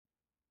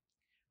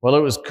Well,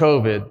 it was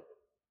COVID,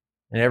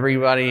 and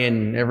everybody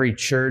in every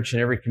church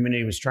and every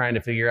community was trying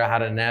to figure out how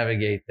to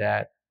navigate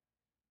that.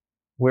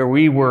 Where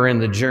we were in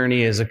the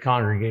journey as a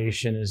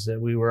congregation is that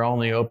we were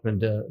only open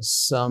to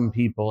some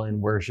people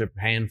in worship,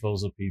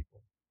 handfuls of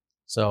people.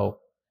 So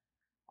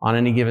on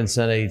any given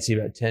Sunday, you'd see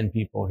about 10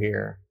 people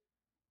here.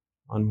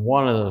 On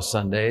one of those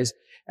Sundays,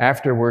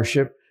 after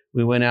worship,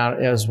 we went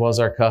out, as was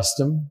our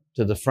custom,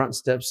 to the front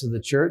steps of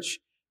the church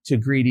to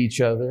greet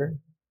each other.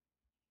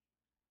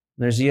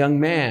 There's a young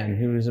man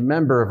who was a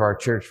member of our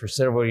church for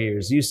several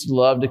years. He used to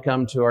love to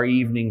come to our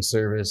evening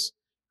service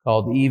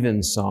called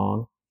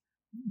Evensong.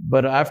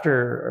 But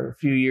after a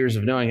few years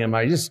of knowing him,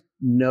 I just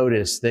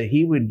noticed that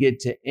he would get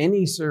to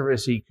any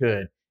service he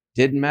could.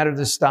 Didn't matter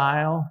the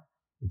style.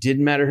 It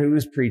didn't matter who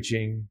was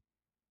preaching.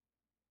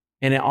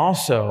 And it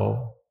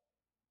also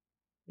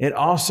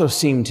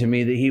seemed to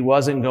me that he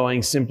wasn't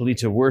going simply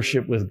to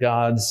worship with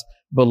God's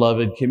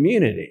beloved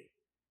community.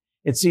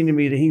 It seemed to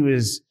me that he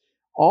was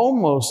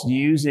almost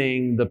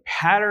using the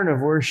pattern of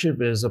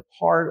worship as a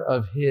part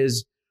of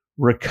his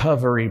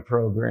recovery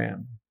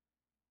program.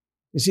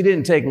 Because he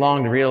didn't take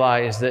long to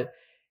realize that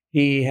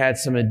he had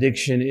some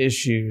addiction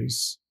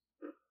issues.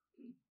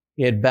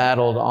 He had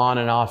battled on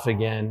and off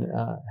again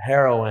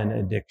heroin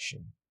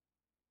addiction.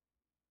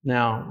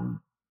 Now,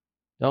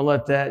 don't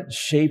let that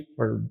shape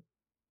or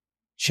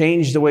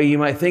change the way you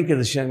might think of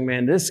this young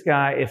man. This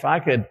guy, if I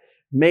could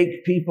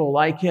make people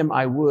like him,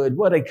 I would.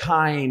 What a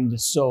kind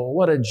soul.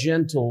 What a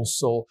gentle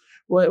soul.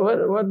 What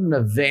an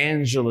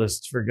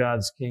evangelist for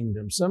God's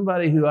kingdom.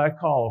 Somebody who I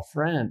call a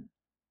friend.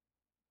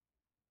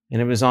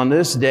 And it was on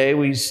this day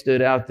we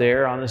stood out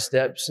there on the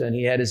steps, and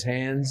he had his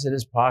hands in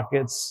his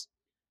pockets.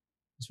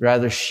 He was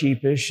rather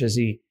sheepish as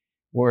he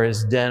wore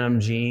his denim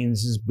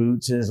jeans, his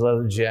boots, and his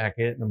leather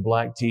jacket, and a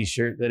black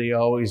t-shirt that he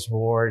always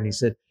wore. And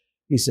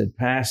he said,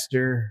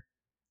 "Pastor,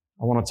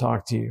 I want to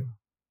talk to you."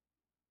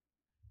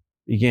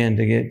 Began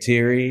to get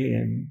teary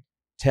and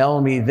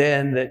tell me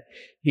then that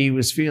he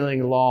was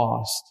feeling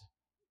lost.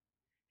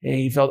 And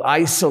he felt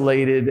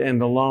isolated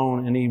and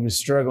alone, and he was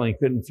struggling. He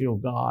couldn't feel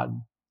God.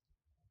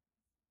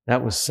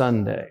 That was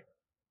Sunday.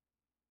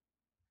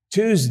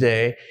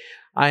 Tuesday,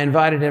 I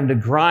invited him to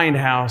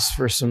Grindhouse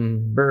for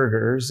some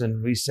burgers,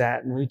 and we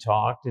sat and we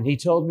talked, and he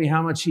told me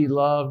how much he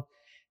loved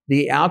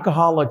the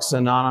Alcoholics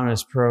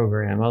Anonymous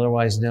program,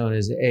 otherwise known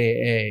as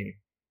AA.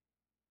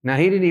 Now,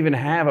 he didn't even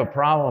have a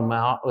problem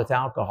with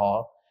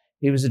alcohol.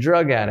 He was a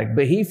drug addict,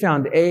 but he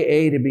found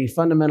AA to be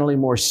fundamentally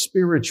more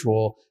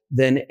spiritual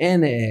than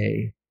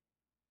NA.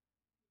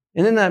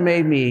 And then that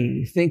made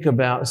me think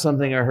about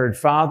something I heard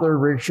Father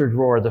Richard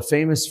Rohr, the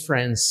famous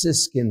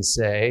Franciscan,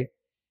 say.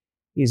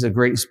 He's a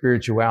great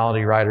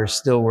spirituality writer,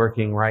 still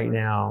working right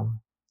now.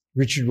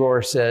 Richard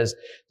Rohr says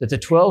that the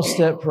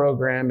 12-step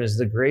program is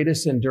the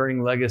greatest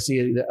enduring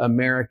legacy that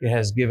America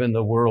has given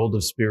the world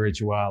of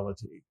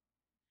spirituality.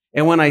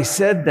 And when I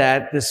said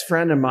that, this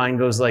friend of mine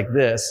goes like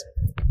this.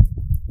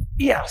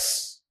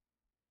 Yes.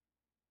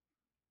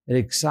 It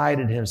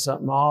excited him,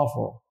 something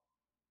awful.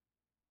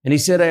 And he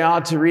said I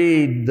ought to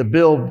read the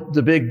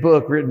big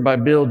book written by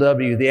Bill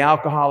W., the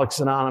Alcoholics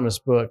Anonymous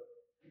book.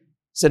 He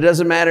said it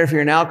doesn't matter if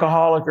you're an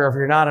alcoholic or if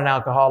you're not an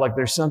alcoholic,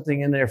 there's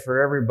something in there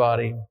for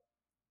everybody.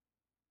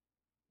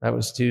 That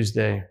was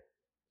Tuesday.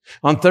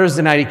 On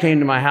Thursday night, he came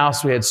to my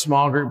house. We had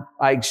small group.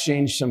 I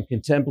exchanged some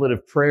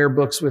contemplative prayer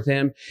books with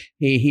him.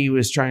 He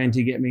was trying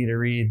to get me to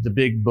read the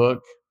big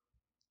book.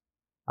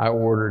 I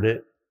ordered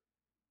it.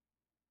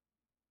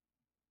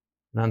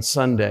 And on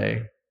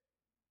Sunday,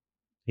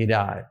 he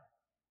died.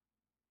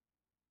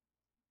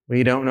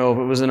 We don't know if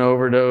it was an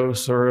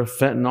overdose or if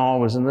fentanyl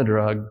was in the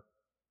drug.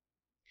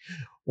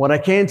 What I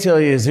can tell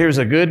you is here's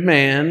a good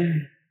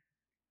man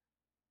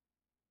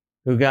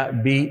who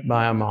got beat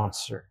by a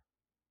monster.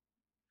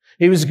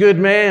 He was a good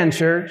man,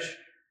 church,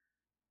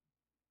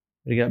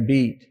 but he got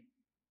beat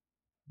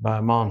by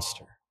a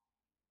monster.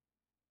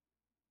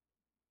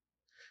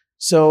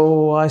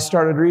 So I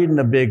started reading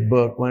the big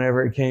book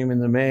whenever it came in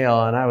the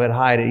mail, and I would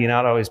hide it.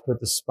 I'd always put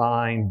the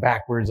spine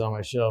backwards on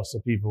my shelf so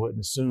people wouldn't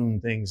assume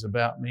things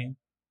about me.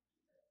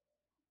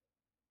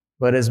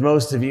 But as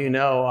most of you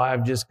know,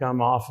 I've just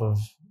come off of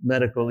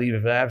medical leave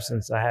of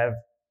absence. I have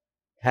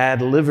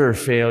had liver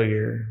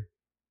failure.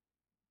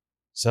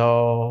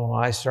 So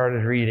I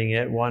started reading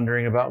it,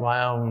 wondering about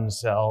my own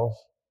self.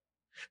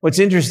 What's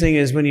interesting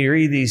is when you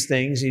read these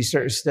things, you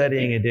start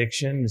studying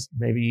addictions,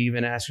 maybe you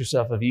even ask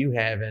yourself if you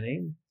have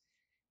any.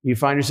 You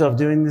find yourself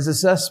doing these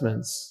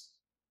assessments.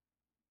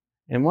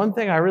 And one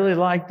thing I really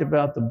liked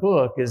about the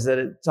book is that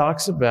it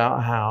talks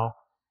about how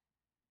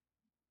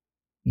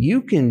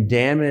you can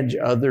damage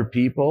other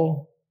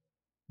people,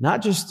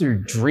 not just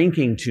through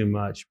drinking too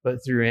much, but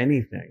through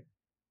anything.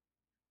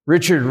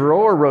 Richard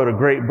Rohr wrote a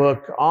great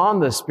book on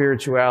the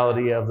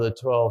spirituality of the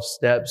 12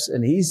 steps,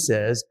 and he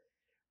says,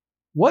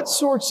 what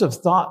sorts of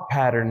thought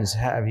patterns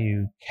have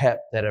you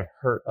kept that have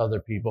hurt other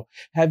people?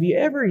 Have you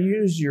ever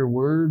used your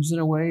words in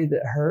a way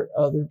that hurt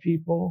other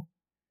people?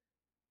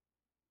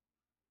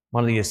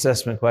 One of the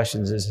assessment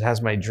questions is,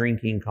 has my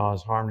drinking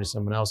caused harm to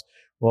someone else?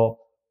 Well,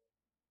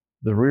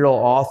 the real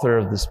author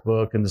of this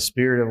book and the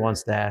Spirit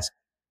wants to ask,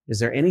 is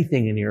there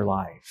anything in your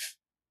life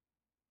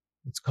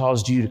that's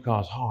caused you to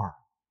cause harm?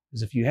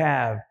 Because if you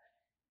have,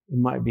 it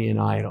might be an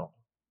idol.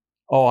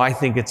 Oh, I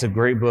think it's a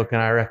great book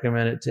and I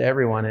recommend it to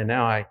everyone. And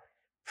now I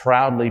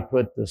proudly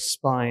put the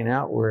spine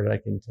outward, I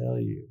can tell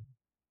you.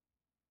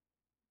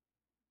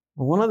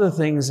 One of the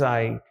things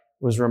I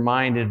was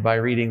reminded by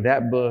reading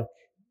that book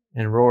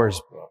and Rohr's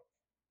book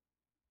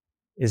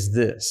is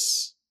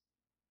this.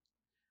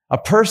 A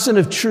person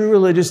of true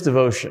religious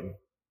devotion,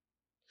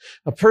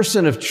 a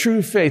person of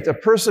true faith, a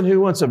person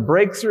who wants a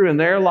breakthrough in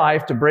their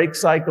life to break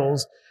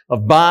cycles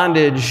of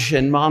bondage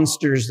and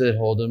monsters that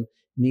hold them,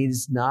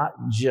 needs not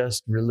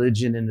just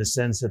religion in the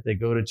sense that they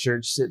go to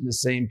church, sit in the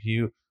same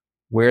pew,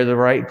 wear the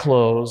right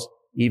clothes,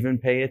 even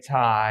pay a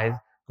tithe,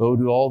 go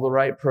to all the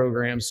right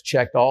programs,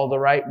 check all the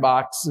right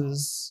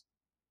boxes.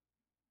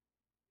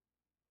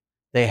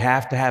 They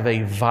have to have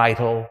a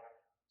vital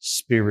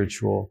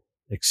spiritual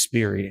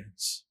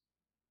experience,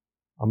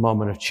 a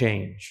moment of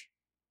change.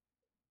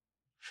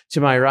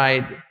 To my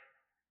right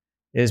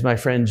is my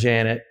friend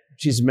Janet.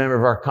 She's a member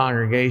of our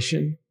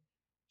congregation.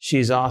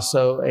 She's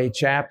also a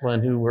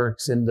chaplain who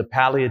works in the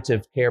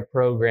palliative care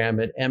program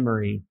at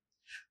Emory.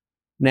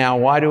 Now,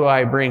 why do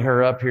I bring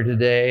her up here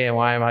today and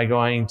why am I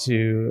going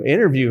to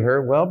interview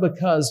her? Well,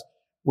 because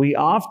we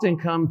often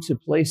come to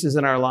places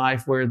in our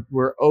life where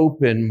we're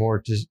open more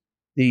to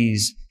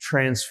these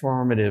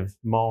transformative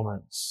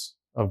moments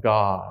of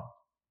God.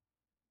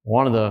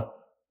 One of the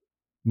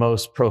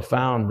most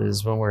profound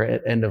is when we're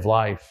at end of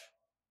life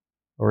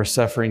or we're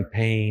suffering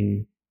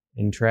pain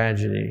and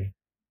tragedy.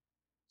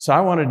 So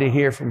I wanted to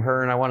hear from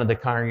her, and I wanted the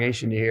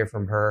congregation to hear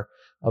from her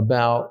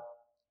about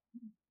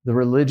the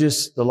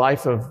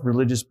life of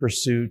religious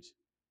pursuit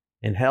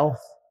in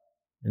health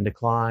and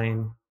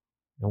decline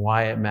and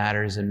why it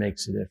matters and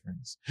makes a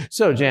difference.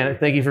 So Janet,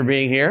 thank you for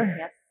being here.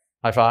 Yes.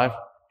 High five.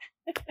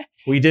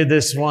 We did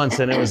this once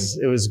and it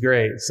was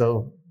great.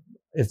 So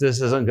if this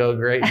doesn't go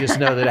great, just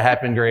know that it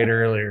happened great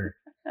earlier.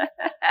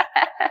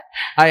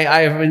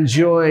 I have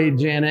enjoyed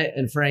Janet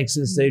and Frank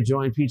since they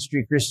joined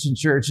Peachtree Christian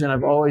Church, and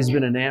I've always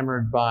been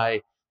enamored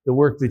by the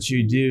work that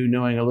you do,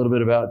 knowing a little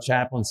bit about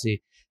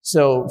chaplaincy.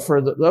 So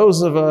for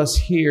those of us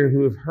here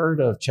who have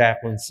heard of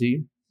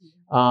chaplaincy,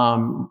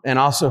 and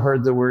also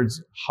heard the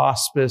words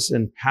hospice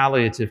and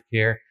palliative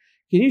care,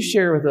 can you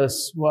share with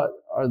us what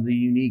are the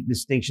unique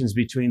distinctions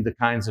between the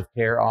kinds of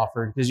care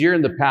offered? Because you're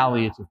in the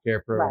palliative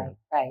care program.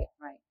 Right.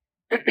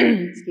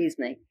 Excuse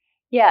me.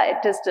 Yeah,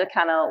 just to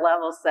kind of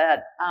level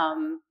set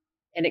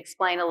and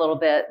explain a little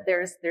bit.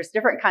 There's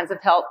different kinds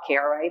of health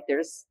care, right?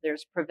 There's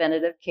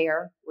preventative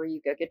care where you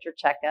go get your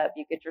checkup,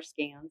 you get your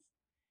scans.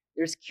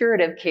 There's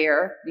curative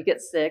care. You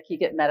get sick, you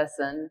get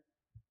medicine.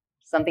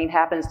 Something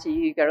happens to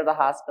you, you go to the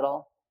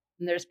hospital.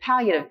 And there's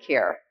palliative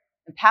care.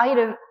 And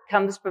palliative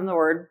comes from the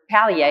word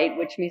palliate,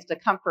 which means to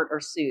comfort or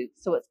soothe.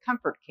 So it's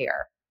comfort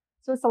care.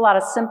 So it's a lot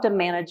of symptom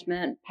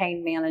management,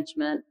 pain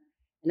management,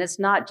 and it's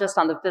not just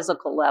on the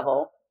physical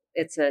level.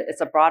 It's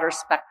a broader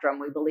spectrum.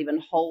 We believe in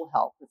whole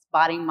health. It's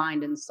body,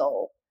 mind, and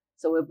soul.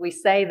 So if we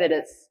say that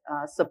it's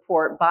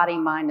support body,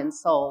 mind, and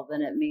soul,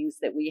 then it means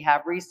that we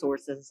have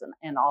resources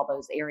in all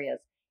those areas.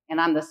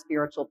 And I'm the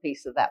spiritual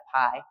piece of that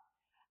pie.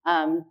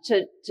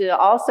 To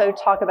also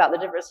talk about the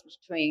difference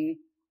between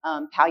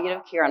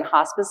palliative care and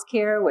hospice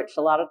care, which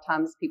a lot of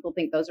times people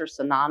think those are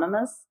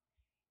synonymous.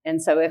 And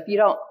so if you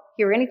don't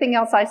hear anything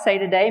else I say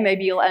today,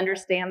 maybe you'll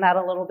understand that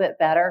a little bit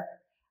better.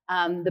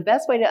 The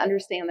best way to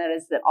understand that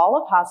is that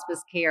all of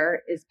hospice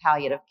care is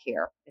palliative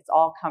care. It's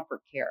all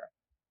comfort care.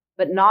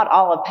 But not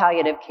all of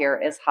palliative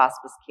care is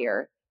hospice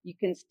care. You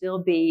can still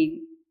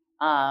be,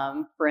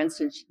 for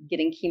instance,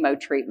 getting chemo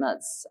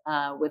treatments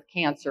with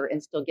cancer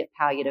and still get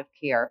palliative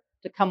care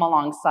to come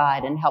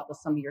alongside and help with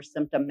some of your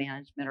symptom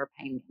management or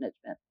pain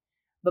management.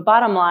 The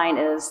bottom line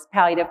is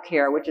palliative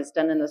care, which is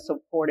done in the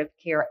supportive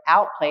care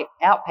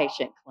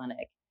outpatient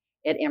clinic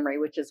at Emory,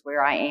 which is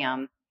where I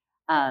am.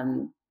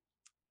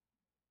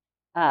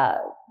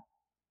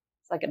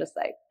 What's I going to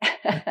say?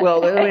 Well,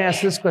 let me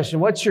ask this question.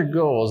 What's your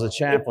goal as a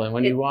chaplain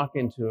when you walk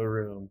into a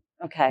room?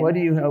 Okay. What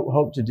do you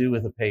hope to do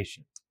with a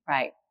patient?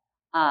 Right.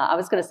 I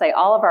was going to say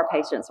all of our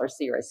patients are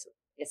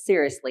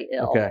seriously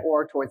ill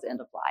or towards the end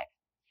of life.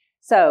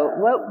 So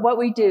what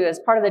we do as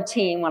part of the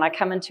team, when I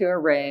come into a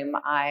room,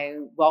 I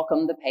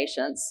welcome the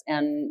patients.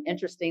 And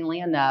interestingly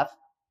enough,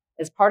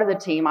 as part of the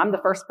team, I'm the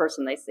first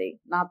person they see,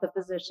 not the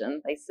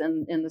physician. They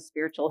send in the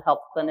spiritual health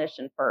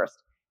clinician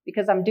first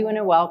because I'm doing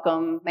a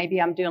welcome. Maybe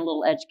I'm doing a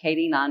little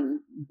educating on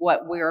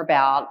what we're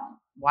about,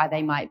 why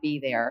they might be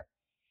there.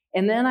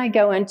 And then I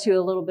go into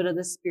a little bit of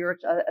the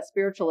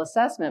spiritual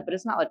assessment, but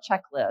it's not a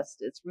checklist.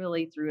 It's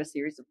really through a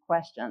series of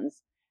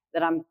questions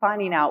that I'm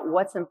finding out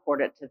what's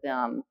important to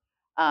them.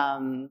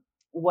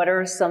 What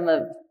are some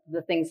of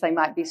the things they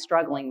might be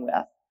struggling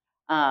with?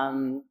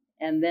 And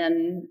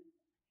then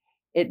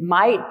it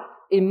might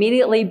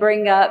immediately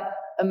bring up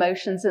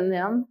emotions in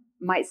them,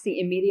 might see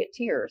immediate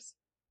tears.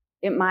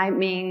 It might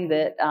mean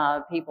that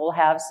people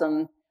have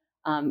some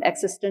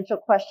existential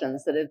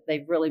questions that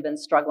they've really been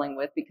struggling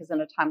with, because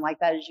in a time like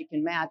that, as you can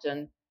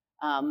imagine,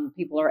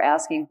 people are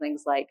asking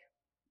things like,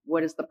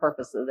 what is the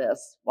purpose of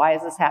this? Why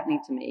is this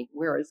happening to me?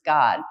 Where is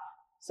God?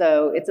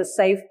 So it's a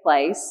safe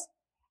place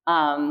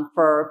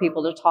for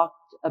people to talk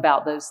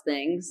about those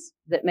things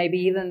that maybe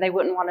even they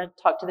wouldn't want to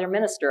talk to their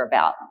minister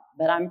about.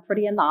 But I'm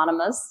pretty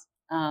anonymous.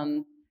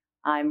 I'm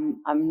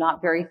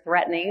not very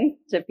threatening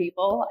to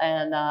people,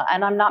 and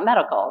I'm not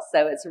medical,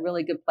 so it's a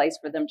really good place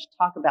for them to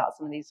talk about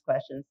some of these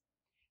questions.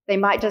 They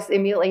might just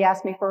immediately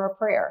ask me for a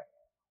prayer,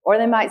 or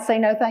they might say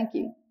no, thank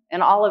you,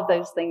 and all of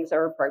those things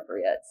are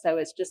appropriate. So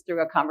it's just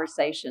through a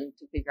conversation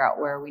to figure out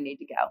where we need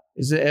to go.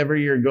 Is it ever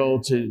your goal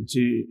to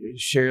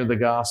share the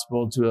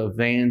gospel, to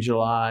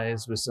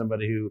evangelize with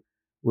somebody who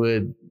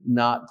would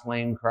not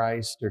claim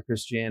Christ or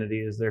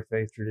Christianity as their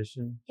faith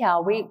tradition? Yeah,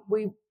 we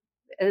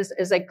as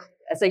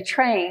a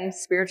trained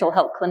spiritual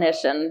health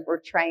clinician, we're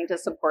trained to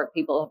support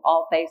people of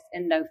all faiths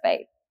and no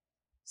faith.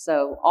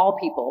 So all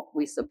people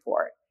we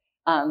support.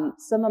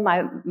 Some of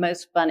my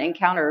most fun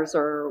encounters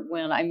are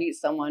when I meet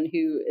someone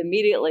who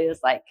immediately is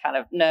like, kind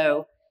of,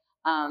 no.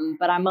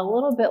 But I'm a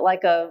little bit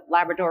like a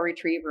Labrador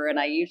retriever, and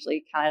I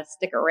usually kind of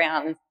stick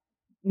around,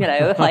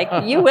 like,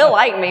 you will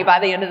like me by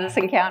the end of this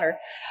encounter.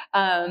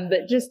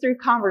 But just through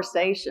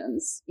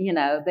conversations,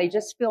 they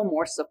just feel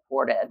more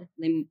supported.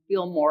 They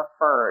feel more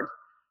heard,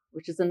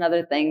 which is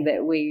another thing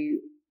that we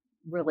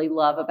really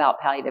love about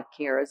palliative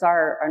care is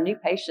our new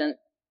patient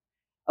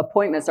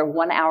appointments are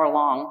 1 hour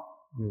long.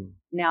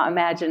 Now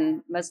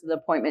imagine most of the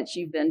appointments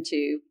you've been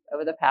to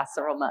over the past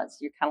several months,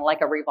 you're kind of like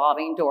a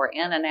revolving door,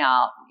 in and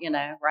out,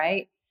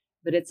 right?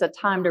 But it's a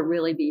time to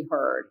really be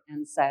heard.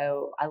 And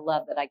so I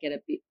love that I get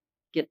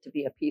to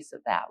be a piece of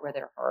that where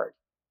they're heard.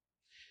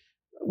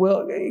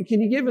 Well,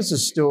 can you give us a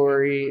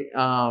story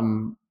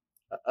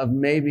of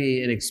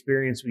maybe an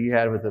experience you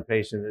had with a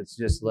patient that's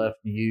just left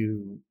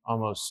you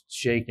almost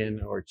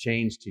shaken or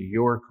changed to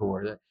your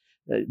core?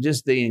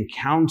 Just the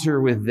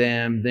encounter with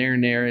them, their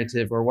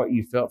narrative, or what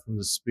you felt from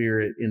the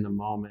Spirit in the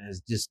moment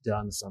has just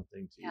done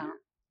something to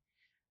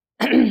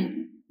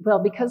you.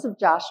 Well, because of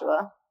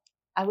Joshua,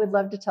 I would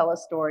love to tell a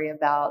story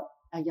about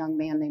a young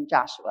man named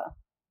Joshua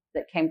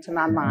that came to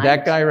my mind.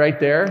 That guy right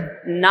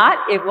there?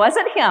 It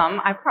wasn't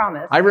him, I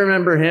promise. I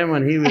remember him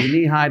when he was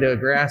knee-high to a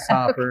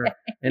grasshopper, okay.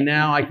 And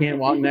now I can't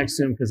walk next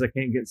to him because I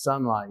can't get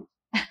sunlight.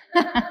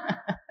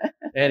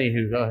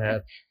 Anywho, go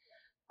ahead.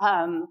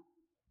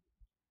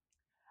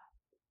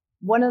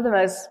 One of the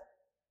most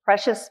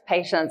precious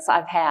patients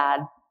I've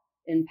had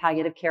in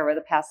palliative care over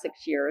the past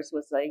 6 years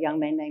was a young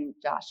man named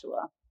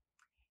Joshua.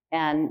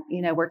 And,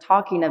 we're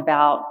talking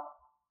about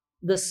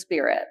the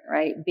Spirit,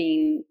 right,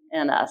 being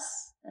in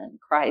us and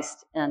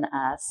Christ in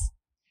us.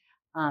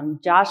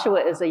 Joshua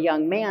is a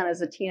young man,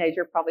 as a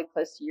teenager, probably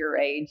close to your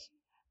age,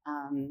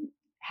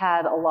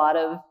 had a lot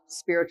of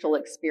spiritual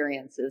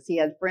experiences. He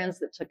had friends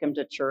that took him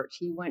to church.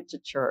 He went to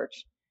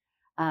church.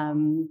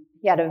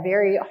 He had a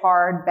very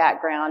hard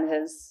background.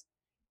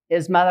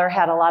 His mother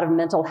had a lot of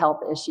mental health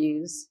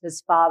issues.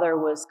 His father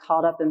was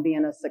caught up in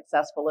being a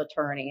successful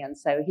attorney, and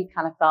so he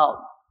kind of felt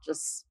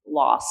just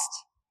lost.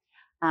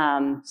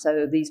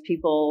 So these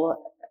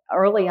people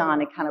early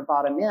on, it kind of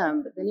brought him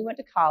in, but then he went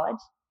to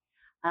college,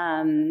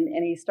 and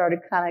he started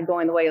kind of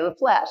going the way of the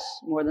flesh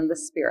more than the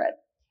Spirit.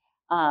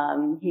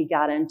 He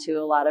got into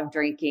a lot of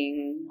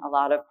drinking, a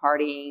lot of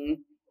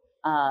partying,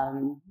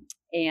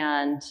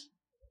 and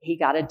he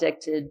got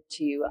addicted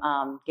to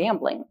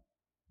gambling.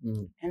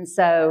 And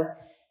so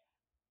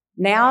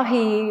now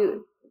he,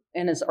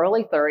 in his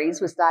early 30s,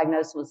 was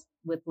diagnosed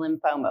with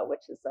lymphoma,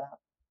 which is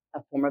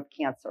a form of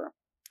cancer.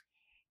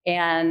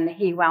 And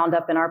he wound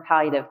up in our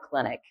palliative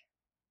clinic.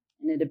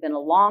 And it had been a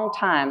long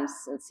time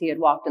since he had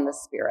walked in the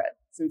Spirit,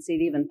 since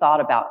he'd even thought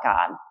about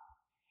God.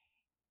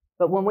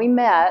 But when we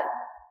met,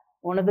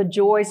 one of the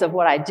joys of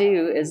what I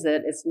do is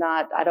that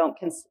I don't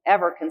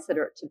ever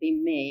consider it to be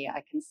me.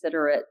 I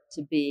consider it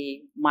to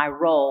be my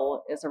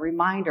role as a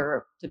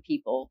reminder to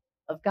people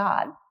of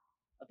God,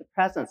 of the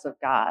presence of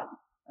God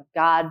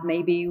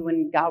maybe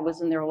when God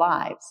was in their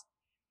lives.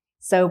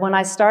 So when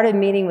I started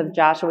meeting with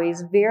Joshua,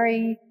 he's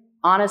very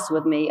honest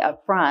with me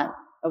up front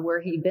of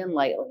where he'd been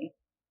lately,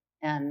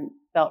 and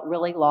felt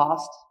really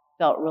lost,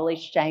 felt really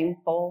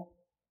shameful,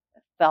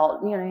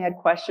 felt, he had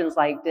questions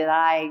like,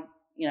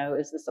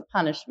 is this a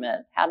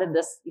punishment? How did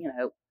this,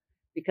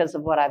 because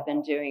of what I've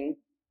been doing?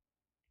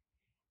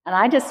 And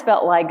I just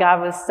felt like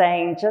God was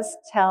saying, just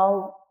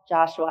tell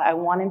Joshua, I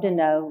want him to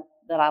know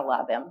that I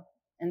love him.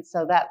 And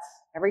so that's,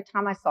 every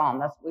time I saw him,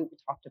 that's what we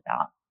talked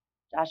about.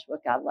 Joshua,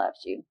 God loves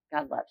you.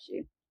 God loves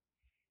you.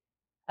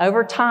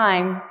 Over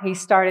time, he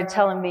started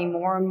telling me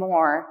more and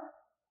more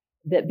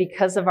that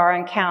because of our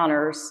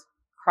encounters,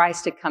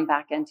 Christ had come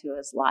back into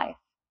his life,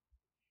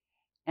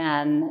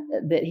 and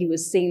that he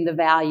was seeing the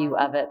value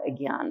of it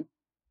again,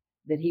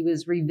 that he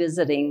was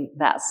revisiting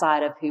that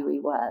side of who he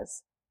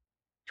was.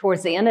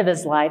 Towards the end of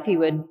his life, he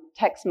would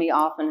text me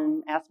often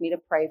and ask me to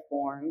pray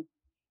for him.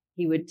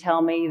 He would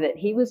tell me that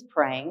he was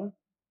praying.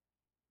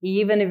 He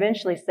even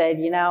eventually said,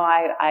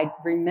 I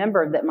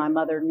remembered that my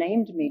mother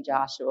named me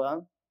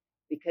Joshua,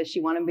 because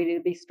she wanted me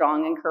to be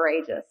strong and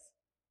courageous.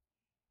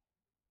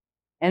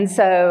 And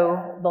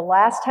so the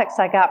last text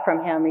I got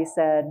from him, he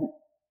said,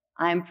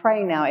 I'm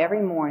praying now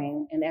every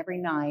morning and every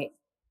night,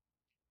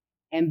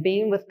 and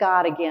being with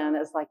God again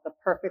is like the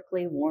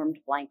perfectly warmed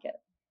blanket.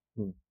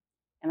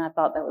 And I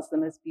thought that was the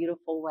most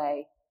beautiful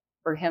way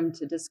for him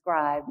to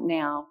describe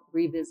now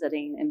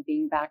revisiting and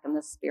being back in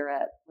the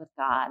Spirit with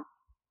God.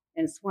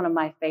 And it's one of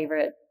my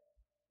favorite,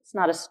 it's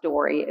not a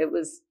story, it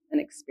was an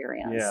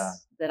experience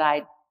that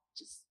I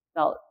just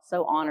felt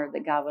so honored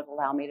that God would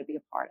allow me to be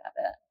a part of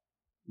it.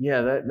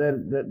 Yeah,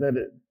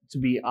 that to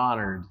be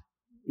honored.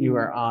 You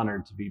are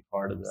honored to be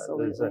part of that.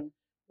 Absolutely.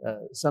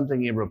 There's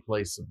something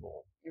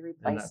irreplaceable in that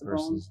Irreplaceable.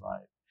 person's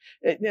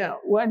life. Now,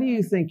 why do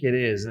you think it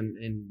is?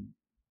 And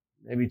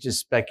maybe just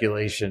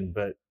speculation,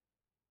 but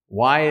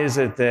why is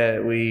it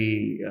that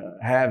we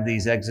have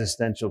these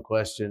existential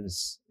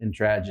questions in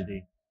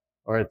tragedy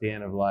or at the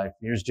end of life?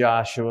 Here's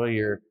Joshua,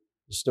 the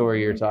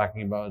story you're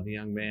talking about with the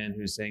young man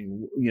who's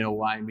saying,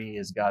 why me?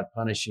 Is God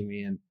punishing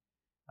me? And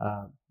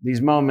these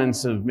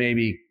moments of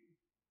maybe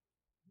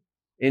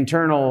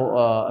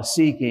internal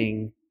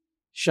seeking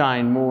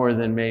shine more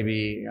than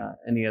maybe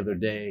any other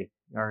day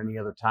or any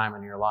other time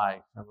in your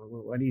life.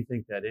 Why do you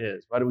think that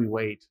is? Why do we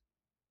wait?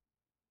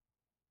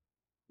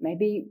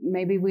 Maybe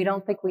we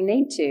don't think we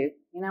need to.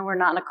 We're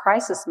not in a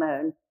crisis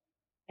mode.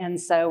 And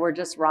so we're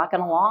just rocking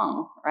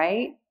along,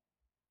 right?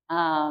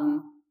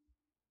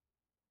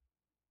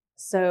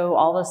 So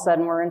all of a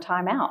sudden we're in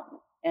timeout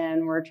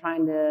and we're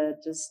trying to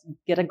just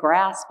get a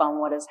grasp on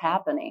what is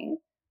happening.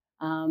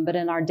 But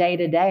in our day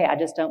to day, I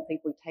just don't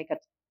think we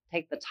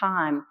take the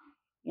time.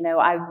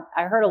 I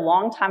heard a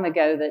long time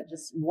ago that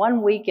just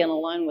 1 weekend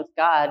alone with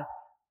God,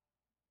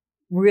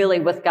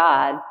 really with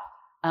God,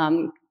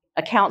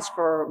 accounts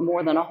for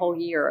more than a whole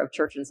year of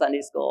church and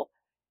Sunday school.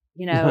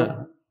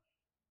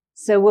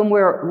 So when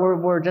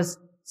we're just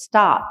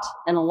stopped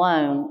and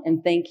alone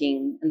and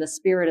thinking, and the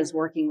Spirit is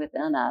working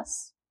within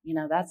us,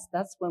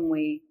 that's when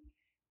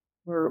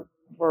we're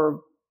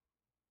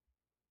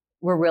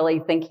really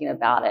thinking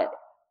about it.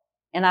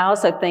 And I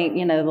also think,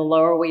 the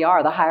lower we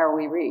are, the higher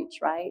we reach,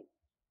 right?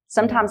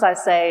 Sometimes I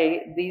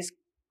say these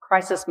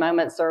crisis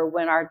moments are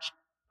when our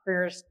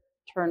prayers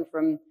turn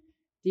from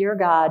dear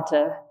God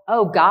to,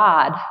 oh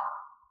God.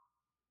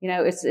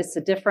 It's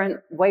a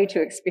different way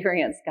to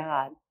experience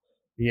God.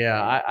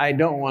 Yeah, I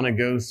don't want to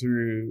go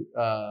through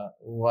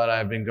what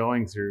I've been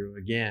going through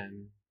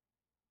again.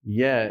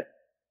 Yet,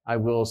 I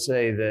will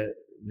say that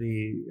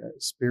the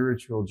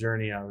spiritual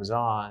journey I was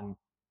on,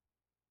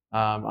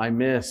 I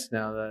miss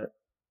now that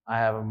I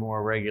have a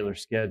more regular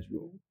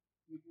schedule.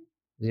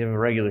 Mm-hmm. You have a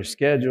regular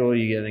schedule,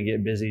 you're going to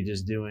get busy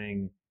just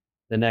doing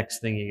the next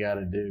thing you got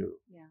to do.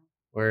 Yeah.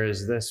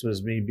 Whereas this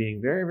was me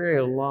being very, very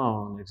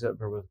alone, except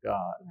for with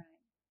God. Right.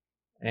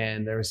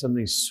 And there was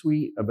something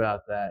sweet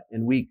about that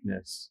in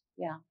weakness.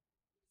 Yeah.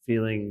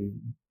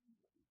 Feeling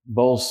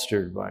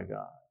bolstered by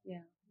God.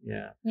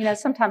 Yeah. Yeah.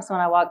 Sometimes when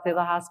I walk through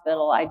the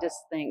hospital, I just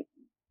think,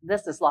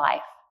 this is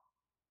life.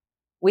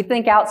 We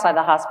think outside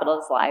the hospital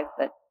is life,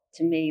 but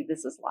to me,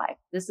 this is life.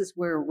 This is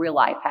where real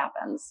life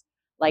happens.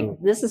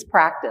 This is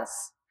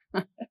practice.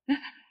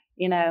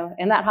 In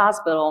that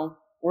hospital,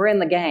 we're in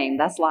the game.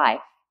 That's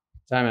life.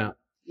 Time out.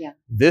 Yeah.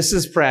 This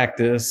is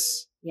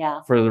practice.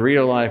 Yeah. For the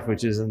real life,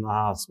 which is in the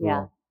hospital.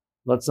 Yeah.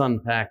 Let's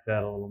unpack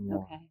that a little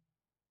more.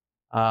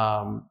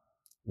 Okay.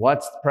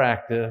 What's the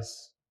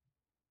practice?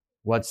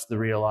 What's the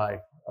real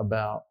life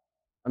about?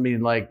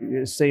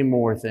 Say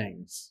more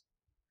things.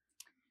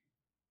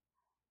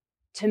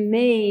 To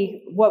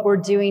me, what we're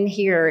doing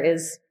here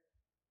is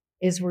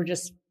we're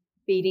just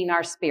feeding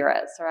our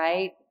spirits,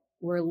 right?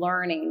 We're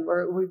learning.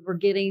 We're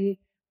getting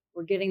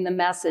the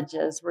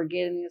messages. We're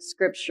getting the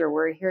scripture.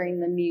 We're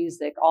hearing the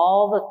music.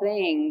 All the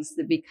things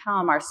that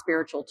become our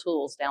spiritual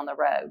tools down the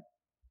road.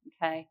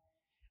 Okay,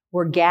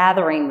 we're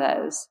gathering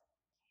those.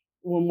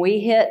 When we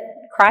hit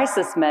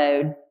crisis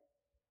mode,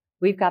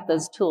 we've got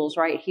those tools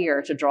right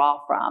here to draw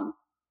from.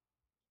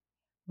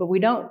 But we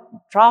don't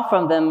draw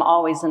from them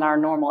always in our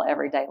normal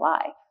everyday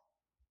life.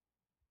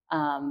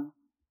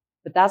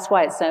 But that's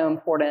why it's so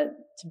important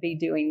to be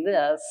doing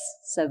this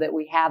so that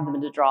we have them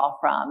to draw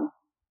from.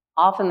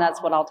 Often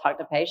that's what I'll talk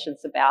to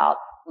patients about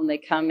when they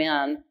come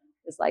in.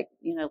 It's like,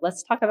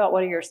 let's talk about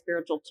what are your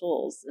spiritual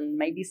tools. And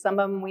maybe some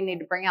of them we need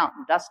to bring out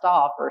and dust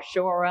off or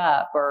shore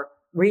up or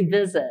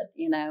revisit.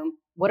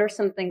 What are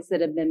some things that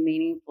have been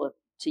meaningful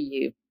to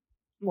you?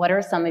 What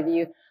are some of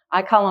you?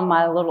 I call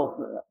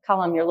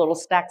them your little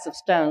stacks of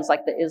stones,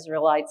 like the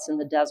Israelites in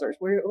the deserts.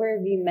 Where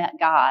have you met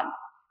God?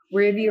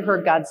 Where have you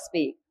heard God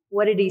speak?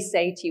 What did he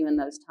say to you in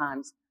those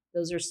times?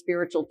 Those are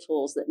spiritual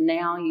tools that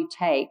now you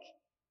take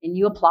and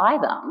you apply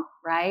them,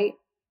 right?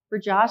 For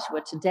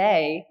Joshua,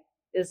 today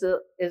is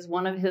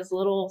one of his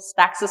little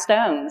stacks of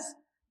stones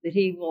that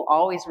he will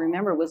always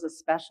remember was a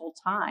special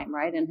time,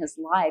 right, in his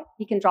life.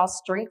 He can draw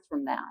strength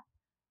from that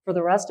for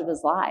the rest of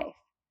his life,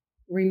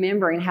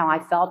 remembering how I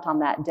felt on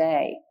that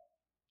day.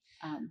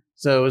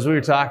 So as we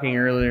were talking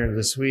earlier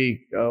this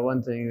week,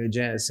 one thing that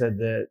Janet said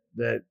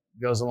that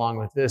goes along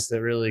with this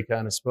that really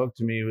kind of spoke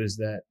to me was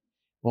that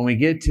when we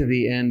get to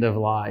the end of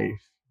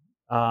life,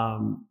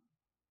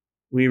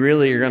 we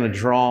really are going to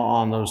draw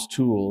on those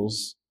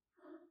tools.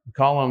 We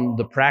call them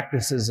the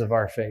practices of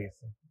our faith,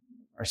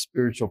 our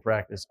spiritual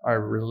practice, our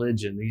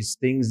religion, these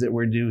things that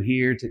we do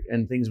here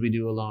and things we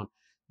do alone.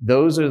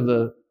 Those are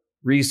the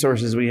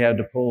resources we have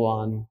to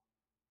pull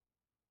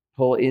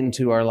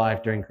into our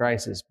life during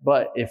crisis.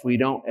 But if we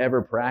don't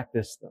ever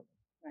practice them,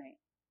 right,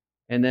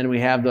 and then we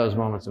have those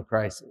moments of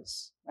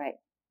crisis, right,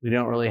 we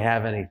don't really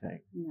have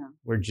anything. no,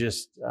 We're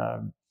just,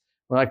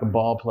 we're like a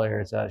ball player.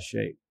 It's out of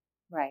shape.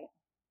 right,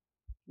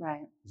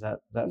 right. Is that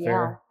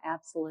fair? Yeah,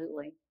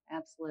 absolutely,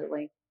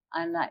 absolutely.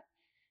 I'm not.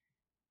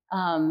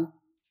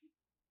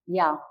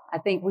 Yeah, I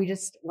think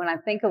when I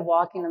think of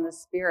walking in the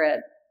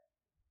Spirit,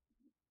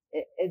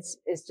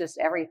 it's just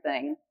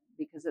everything,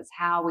 because it's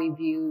how we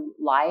view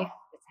life,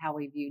 it's how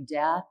we view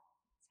death,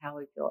 it's how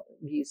we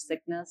view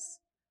sickness,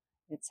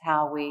 it's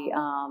how we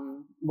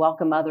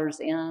welcome others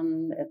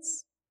in,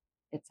 it's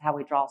how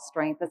we draw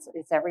strength.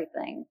 It's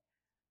everything.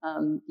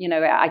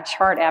 I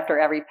chart after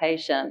every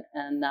patient,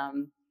 and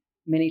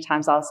many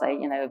times I'll say,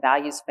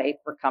 values faith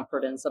for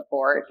comfort and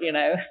support.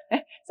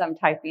 So I'm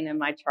typing in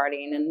my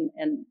charting,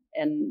 and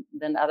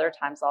then other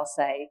times I'll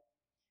say,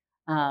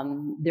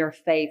 their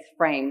faith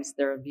frames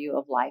their view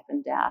of life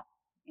and death.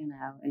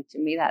 And to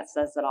me that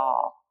says it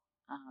all,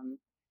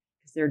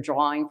 because they're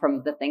drawing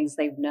from the things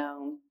they've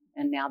known,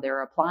 and now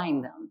they're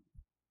applying them.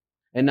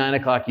 At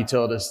 9:00, you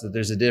told us that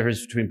there's a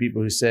difference between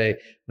people who say,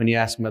 when you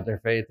ask them about their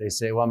faith, they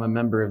say, well, I'm a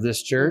member of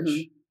this church.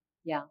 Mm-hmm.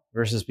 Yeah.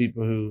 Versus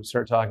people who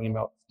start talking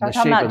about the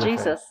shape of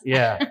Jesus. Faith.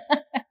 Yeah.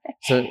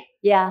 So,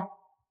 yeah.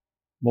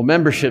 Well,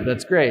 membership,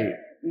 that's great.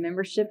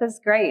 Membership is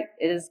great.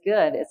 It is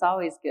good. It's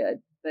always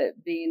good.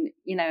 But being,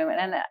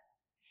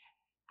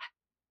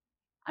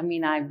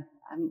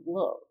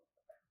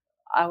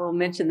 I will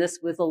mention this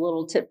with a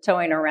little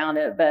tiptoeing around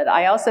it, but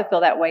I also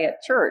feel that way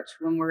at church,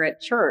 when we're at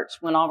church,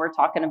 when all we're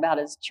talking about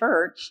is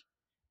church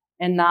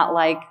and not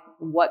like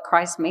what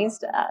Christ means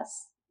to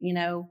us.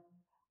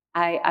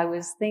 I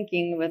was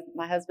thinking with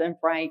my husband,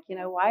 Frank,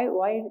 why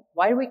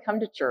do we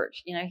come to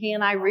church? He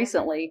and I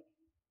recently,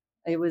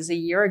 it was a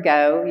year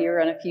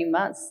and a few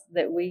months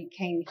that we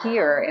came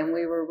here, and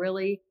we were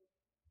really,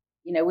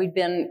 we'd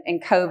been in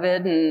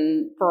COVID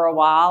and for a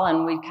while,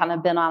 and we'd kind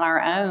of been on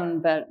our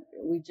own, but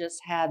we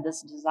just had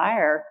this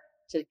desire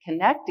to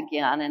connect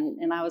again.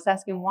 And I was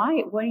asking, what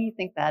do you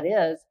think that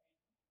is?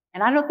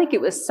 And I don't think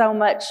it was so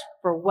much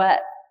for what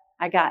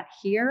I got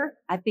here.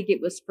 I think it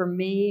was for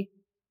me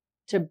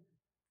to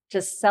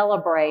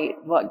celebrate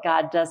what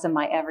God does in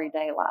my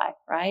everyday life,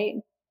 right?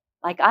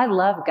 Like, I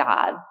love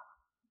God.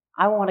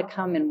 I want to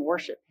come and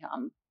worship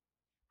him.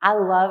 I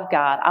love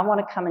God. I want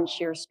to come and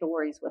share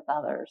stories with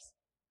others.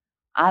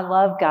 I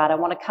love God. I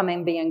want to come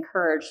and be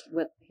encouraged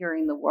with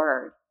hearing the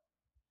word.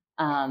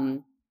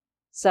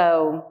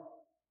 So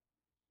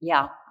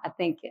yeah,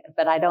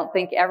 but I don't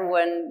think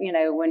everyone,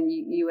 when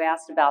you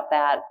asked about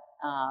that,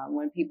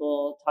 when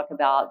people talk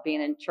about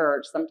being in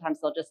church, sometimes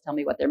they'll just tell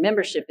me what their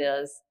membership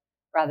is,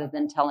 rather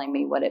than telling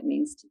me what it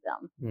means to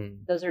them.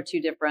 Those are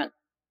two different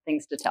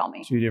things to tell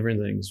me. Two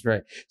different things,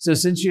 right. So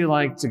since you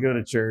like to go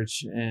to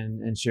church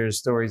and share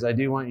stories, I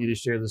do want you to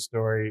share the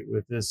story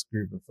with this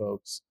group of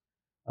folks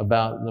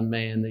about the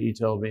man that you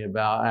told me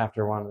about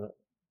after one of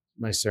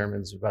my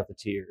sermons about the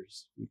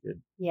tears. You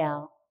could.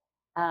 Yeah.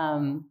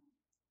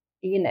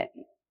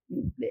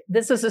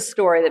 This is a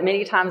story that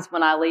many times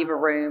when I leave a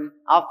room,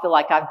 I'll feel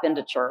like I've been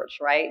to church,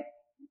 right?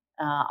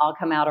 I'll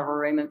come out of a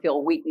room and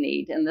feel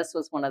weak-kneed, and this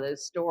was one of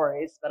those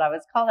stories. But I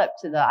was called up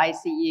to the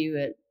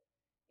ICU at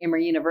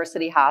Emory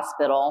University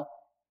Hospital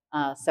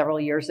several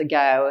years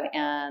ago,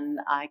 and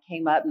I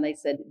came up and they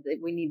said that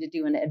we need to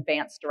do an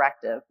advance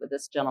directive with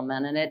this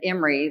gentleman. And at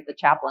Emory, the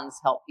chaplains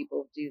help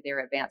people do their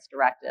advance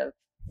directive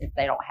if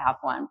they don't have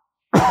one.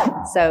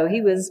 So he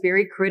was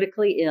very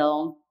critically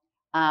ill.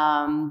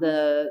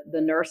 The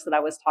nurse that I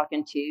was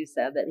talking to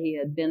said that he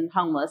had been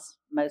homeless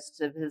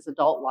most of his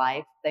adult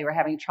life. They were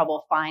having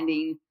trouble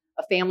finding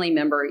a family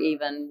member,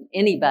 even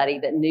anybody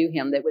that knew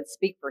him that would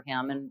speak for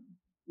him. And,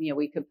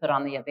 we could put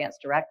on the advance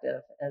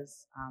directive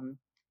as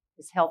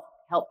his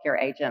healthcare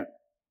agent.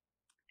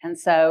 And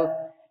so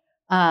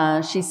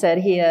she said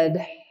he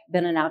had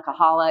been an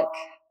alcoholic,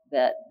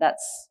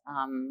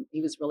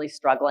 he was really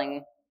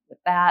struggling with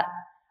that.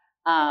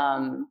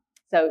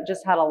 So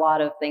just had a lot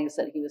of things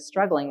that he was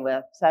struggling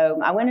with. So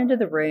I went into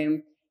the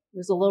room. He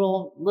was a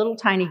little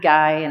tiny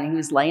guy, and he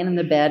was laying in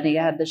the bed, and he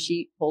had the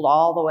sheet pulled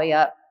all the way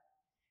up,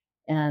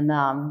 and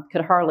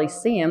could hardly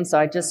see him. So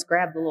I just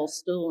grabbed the little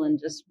stool and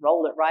just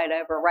rolled it right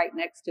over, right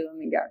next to him,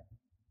 and got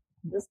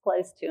this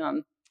close to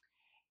him,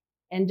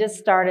 and just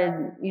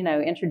started,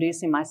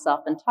 introducing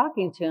myself and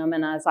talking to him.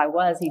 And as I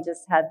was, he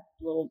just had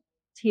little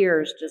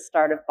tears just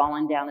started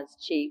falling down his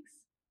cheeks.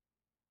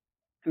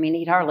 I mean,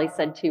 he'd hardly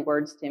said 2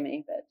 words to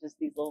me, but just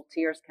these little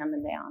tears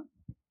coming down.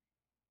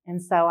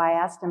 And so I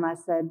asked him, I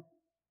said,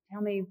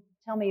 tell me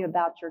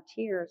about your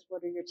tears.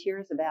 What are your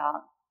tears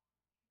about?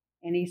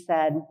 And he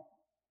said,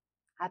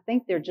 I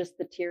think they're just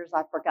the tears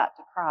I forgot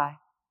to cry.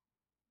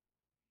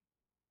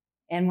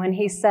 And when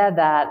he said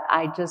that,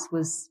 I just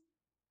was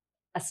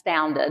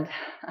astounded.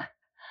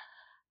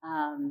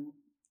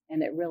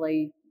 And it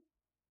really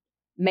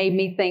made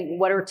me think,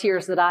 what are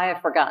tears that I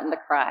have forgotten to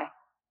cry?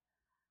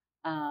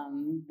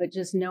 But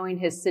just knowing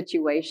his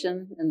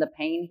situation and the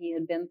pain he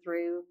had been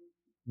through,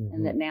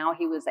 and that now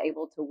he was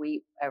able to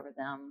weep over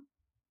them,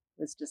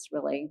 was just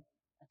really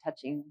a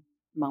touching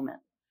moment.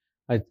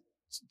 I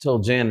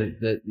told Janet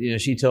that,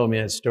 she told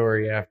me that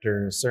story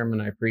after a sermon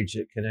I preached.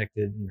 It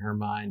connected in her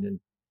mind, and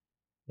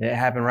it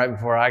happened right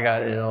before I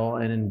got ill.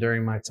 And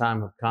during my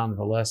time of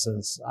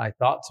convalescence, I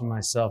thought to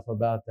myself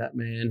about that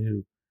man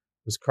who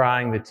was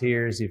crying the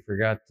tears he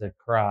forgot to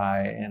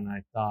cry. And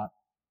I thought,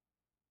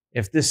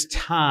 if this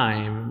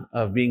time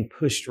of being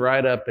pushed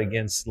right up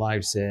against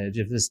life's edge,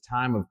 if this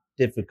time of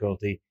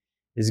difficulty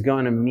is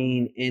going to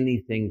mean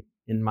anything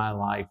in my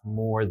life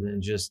more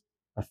than just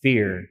a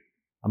fear,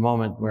 a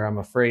moment where I'm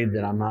afraid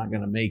that I'm not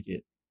going to make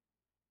it,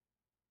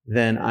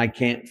 then I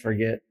can't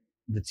forget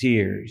the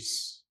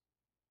tears.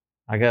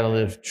 I got to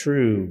live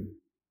true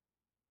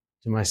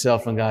to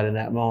myself and God in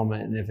that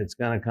moment. And if it's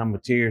going to come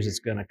with tears, it's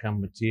going to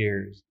come with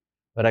tears.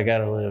 But I got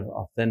to live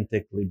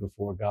authentically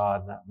before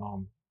God in that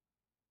moment.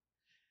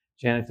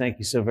 Janet, thank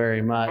you so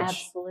very much.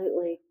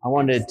 Absolutely. I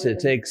wanted to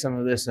take some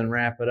of this and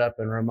wrap it up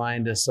and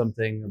remind us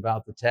something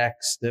about the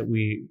text that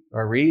we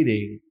are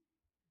reading.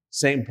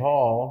 St.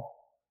 Paul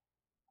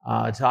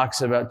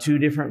talks about two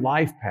different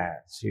life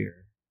paths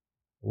here: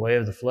 the way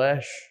of the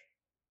flesh,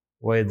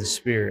 the way of the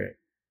spirit.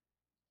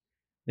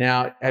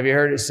 Now, have you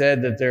heard it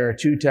said that there are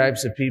two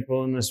types of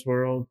people in this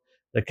world?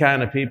 The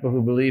kind of people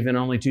who believe in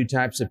only two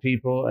types of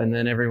people and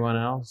then everyone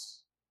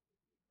else?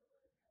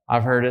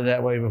 I've heard it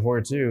that way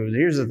before too.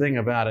 Here's the thing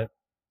about it.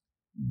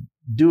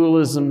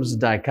 Dualisms,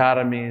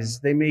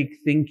 dichotomies, they make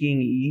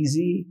thinking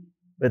easy,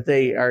 but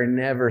they are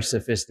never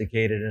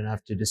sophisticated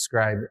enough to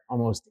describe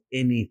almost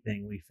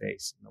anything we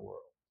face in the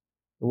world.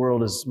 The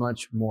world is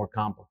much more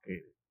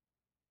complicated.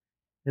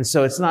 And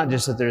so it's not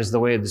just that there's the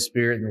way of the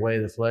spirit and the way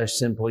of the flesh,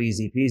 simple,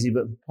 easy peasy,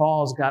 but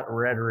Paul's got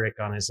rhetoric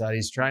on his side.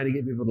 He's trying to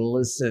get people to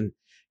listen.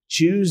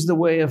 Choose the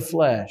way of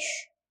flesh.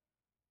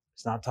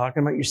 He's not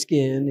talking about your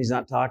skin. He's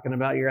not talking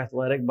about your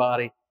athletic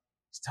body.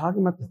 He's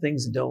talking about the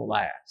things that don't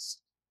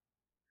last.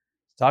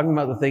 He's talking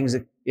about the things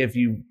that if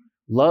you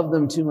love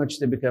them too much,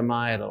 they become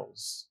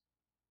idols.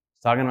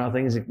 He's talking about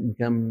things that can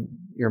become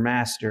your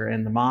master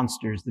and the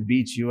monsters that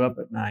beat you up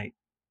at night.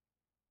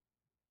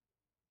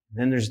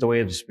 And then there's the way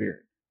of the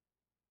spirit.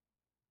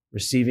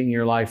 Receiving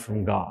your life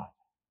from God.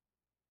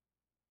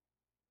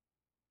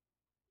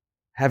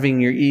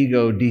 Having your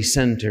ego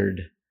decentered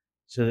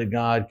so that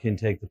God can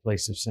take the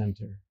place of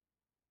center.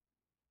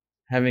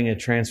 Having a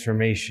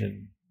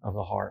transformation of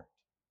the heart.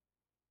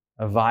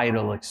 A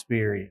vital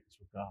experience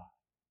with God.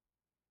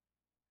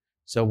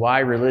 So why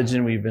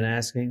religion, we've been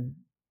asking?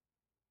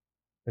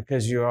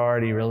 Because you're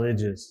already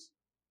religious.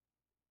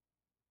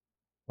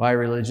 Why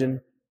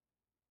religion?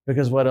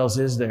 Because what else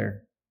is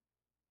there?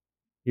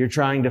 You're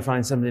trying to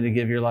find something to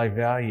give your life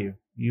value.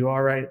 You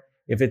are right.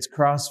 If it's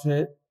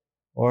CrossFit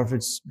or if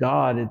it's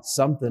God, it's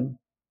something.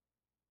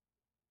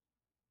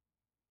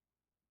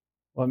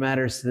 What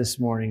matters this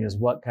morning is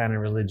what kind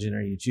of religion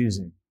are you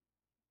choosing?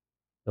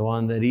 The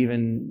one that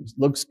even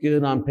looks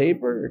good on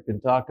paper, or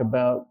can talk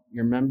about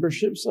your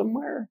membership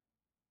somewhere?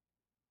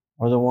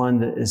 Or the one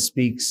that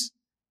speaks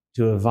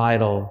to a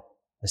vital,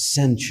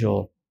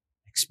 essential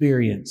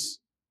experience?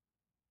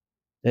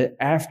 That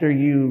after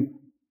you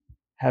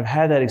have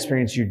had that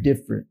experience, you're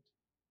different.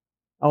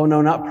 Oh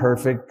no, not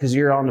perfect, because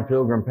you're on the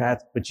pilgrim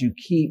path, but you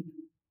keep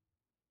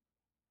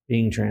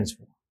being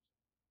transformed.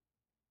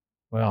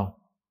 Well,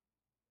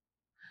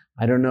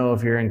 I don't know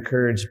if you're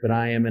encouraged, but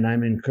I am, and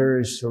I'm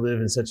encouraged to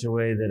live in such a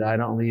way that I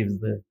don't leave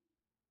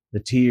the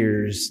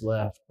tears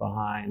left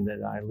behind,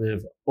 that I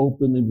live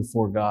openly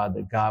before God,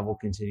 that God will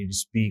continue to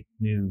speak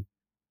new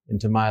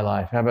into my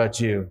life. How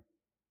about you?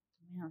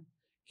 Yeah.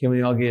 Can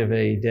we all give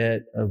a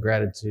debt of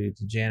gratitude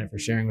to Janet for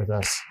sharing with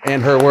us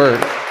and her word?